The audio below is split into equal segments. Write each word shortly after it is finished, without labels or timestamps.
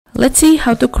Let's see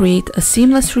how to create a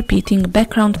seamless repeating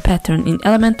background pattern in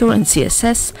Elementor and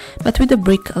CSS, but with a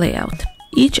brick layout.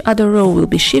 Each other row will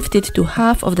be shifted to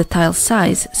half of the tile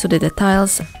size so that the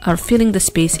tiles are filling the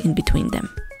space in between them.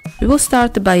 We will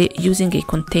start by using a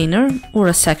container or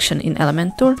a section in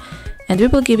Elementor, and we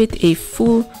will give it a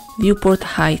full viewport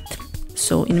height.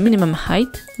 So in minimum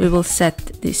height, we will set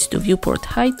this to viewport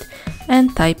height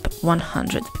and type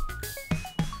 100.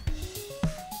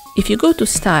 If you go to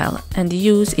Style and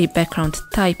use a background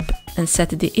type and set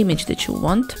the image that you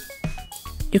want,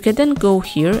 you can then go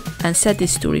here and set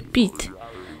this to repeat,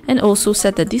 and also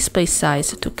set the display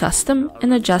size to custom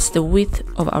and adjust the width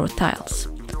of our tiles.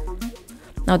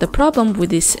 Now the problem with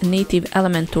this native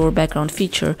Elementor background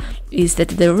feature is that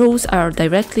the rows are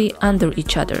directly under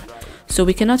each other, so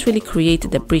we cannot really create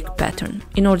the brick pattern.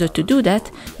 In order to do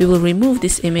that, we will remove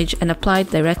this image and apply it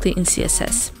directly in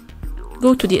CSS.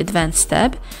 Go to the Advanced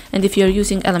tab, and if you are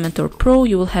using Elementor Pro,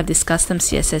 you will have this custom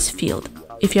CSS field.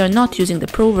 If you are not using the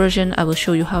Pro version, I will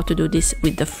show you how to do this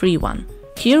with the free one.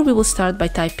 Here we will start by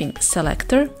typing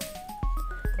selector,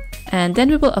 and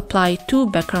then we will apply two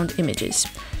background images.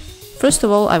 First of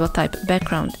all, I will type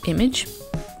background image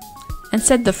and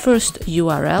set the first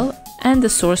URL and the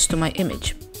source to my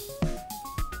image.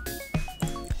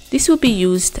 This will be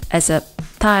used as a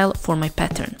tile for my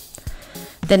pattern.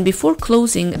 Then before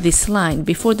closing this line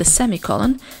before the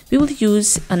semicolon, we will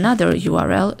use another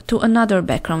URL to another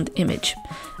background image.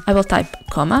 I will type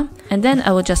comma, and then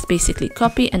I will just basically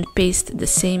copy and paste the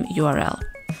same URL.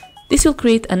 This will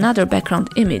create another background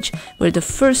image where the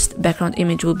first background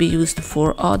image will be used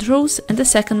for odd rows and the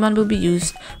second one will be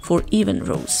used for even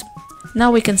rows.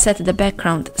 Now we can set the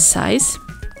background size,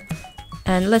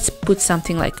 and let's put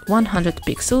something like 100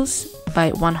 pixels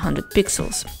by 100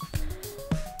 pixels.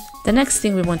 The next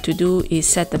thing we want to do is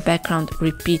set the background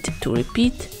repeat to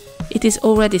repeat. It is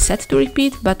already set to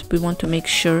repeat, but we want to make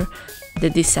sure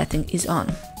that this setting is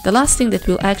on. The last thing that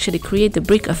will actually create the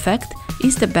brick effect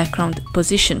is the background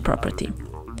position property.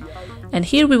 And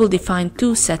here we will define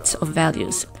two sets of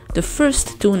values. The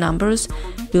first two numbers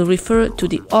will refer to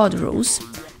the odd rows,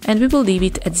 and we will leave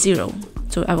it at 0.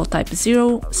 So I will type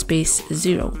 0 space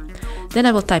 0. Then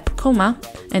I will type comma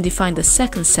and define the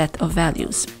second set of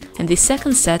values. And this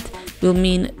second set will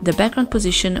mean the background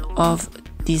position of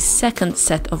this second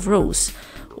set of rows,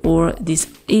 or these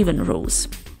even rows.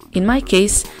 In my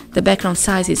case, the background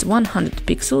size is 100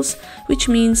 pixels, which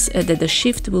means that the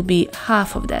shift will be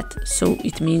half of that. So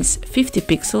it means 50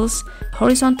 pixels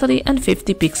horizontally and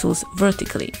 50 pixels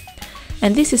vertically.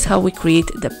 And this is how we create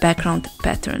the background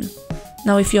pattern.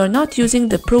 Now, if you are not using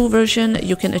the Pro version,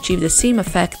 you can achieve the same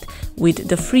effect with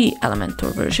the free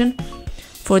Elementor version.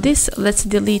 For this, let's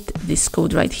delete this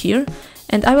code right here,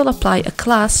 and I will apply a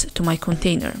class to my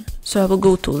container. So I will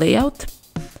go to Layout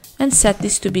and set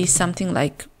this to be something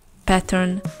like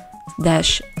pattern-bg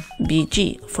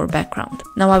for background.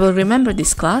 Now I will remember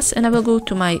this class, and I will go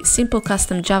to my simple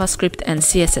custom JavaScript and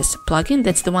CSS plugin.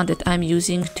 That's the one that I'm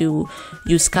using to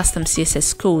use custom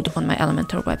CSS code on my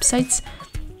Elementor websites.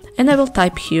 And I will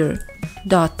type here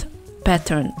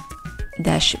 .pattern-bg,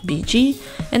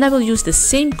 and I will use the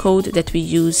same code that we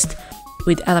used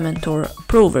with Elementor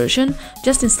Pro version.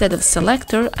 Just instead of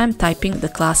selector, I'm typing the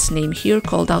class name here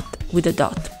called out with a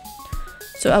dot.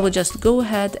 So I will just go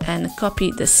ahead and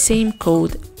copy the same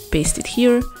code, paste it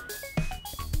here,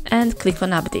 and click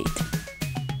on update.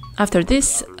 After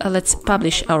this, let's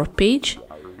publish our page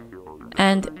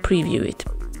and preview it.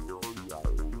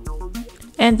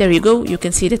 And there you go, you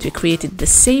can see that we created the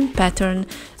same pattern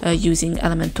using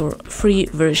Elementor free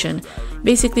version.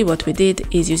 Basically what we did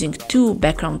is using two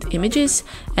background images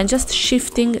and just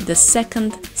shifting the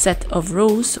second set of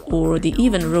rows or the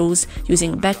even rows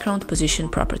using background position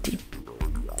property.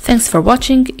 Thanks for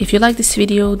watching. If you like this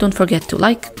video, don't forget to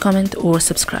like, comment or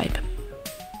subscribe.